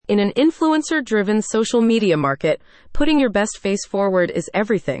In an influencer-driven social media market, putting your best face forward is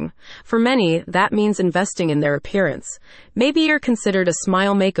everything. For many, that means investing in their appearance. Maybe you're considered a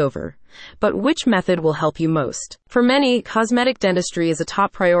smile makeover. But which method will help you most? For many, cosmetic dentistry is a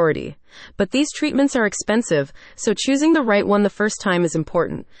top priority. But these treatments are expensive, so choosing the right one the first time is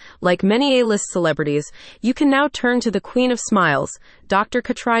important. Like many A-list celebrities, you can now turn to the Queen of Smiles, Dr.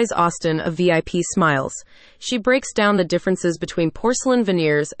 Catrice Austin of VIP Smiles. She breaks down the differences between porcelain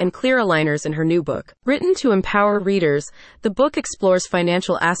veneers and clear aligners in her new book. Written to empower readers, the book explores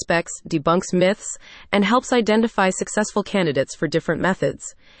financial aspects, debunks myths, and helps identify successful candidates for different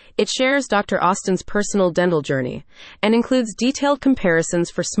methods. It shares Dr. Austin's personal dental journey and includes detailed comparisons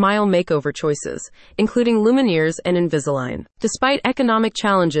for smile makeover choices, including Lumineers and Invisalign. Despite economic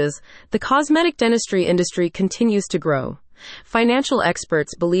challenges, the cosmetic dentistry industry continues to grow. Financial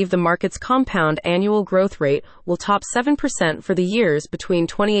experts believe the market's compound annual growth rate will top 7% for the years between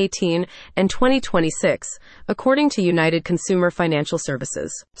 2018 and 2026, according to United Consumer Financial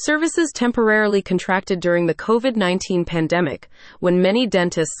Services. Services temporarily contracted during the COVID-19 pandemic, when many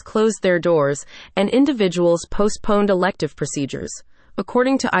dentists closed their doors and individuals postponed elective procedures.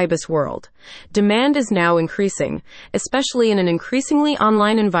 According to IBIS World, demand is now increasing, especially in an increasingly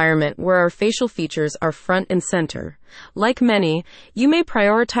online environment where our facial features are front and center. Like many, you may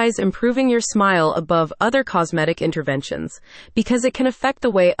prioritize improving your smile above other cosmetic interventions because it can affect the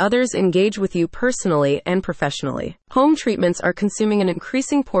way others engage with you personally and professionally. Home treatments are consuming an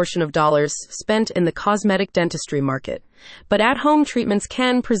increasing portion of dollars spent in the cosmetic dentistry market. But at-home treatments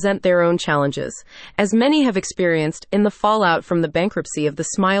can present their own challenges, as many have experienced in the fallout from the bankruptcy of the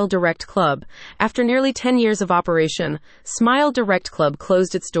Smile Direct Club. After nearly 10 years of operation, Smile Direct Club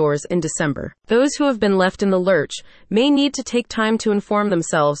closed its doors in December. Those who have been left in the lurch may need to take time to inform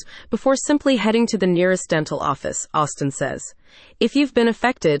themselves before simply heading to the nearest dental office, Austin says. If you've been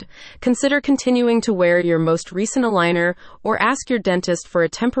affected, consider continuing to wear your most recent aligner or ask your dentist for a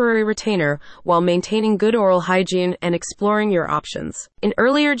temporary retainer while maintaining good oral hygiene and exploring your options. In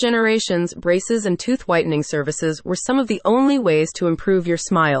earlier generations, braces and tooth whitening services were some of the only ways to improve your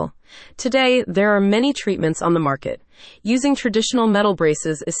smile. Today, there are many treatments on the market. Using traditional metal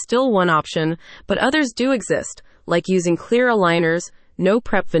braces is still one option, but others do exist, like using clear aligners,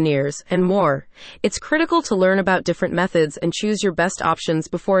 no-prep veneers, and more. It's critical to learn about different methods and choose your best options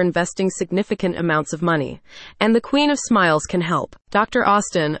before investing significant amounts of money. And the Queen of Smiles can help. Dr.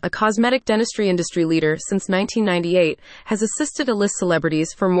 Austin, a cosmetic dentistry industry leader since 1998, has assisted A-list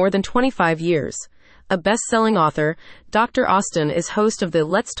celebrities for more than 25 years. A best-selling author, Dr. Austin is host of the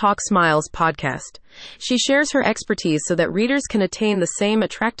Let's Talk Smiles podcast. She shares her expertise so that readers can attain the same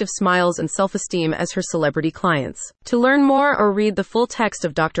attractive smiles and self-esteem as her celebrity clients. To learn more or read the full text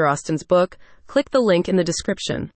of Dr. Austin's book, click the link in the description.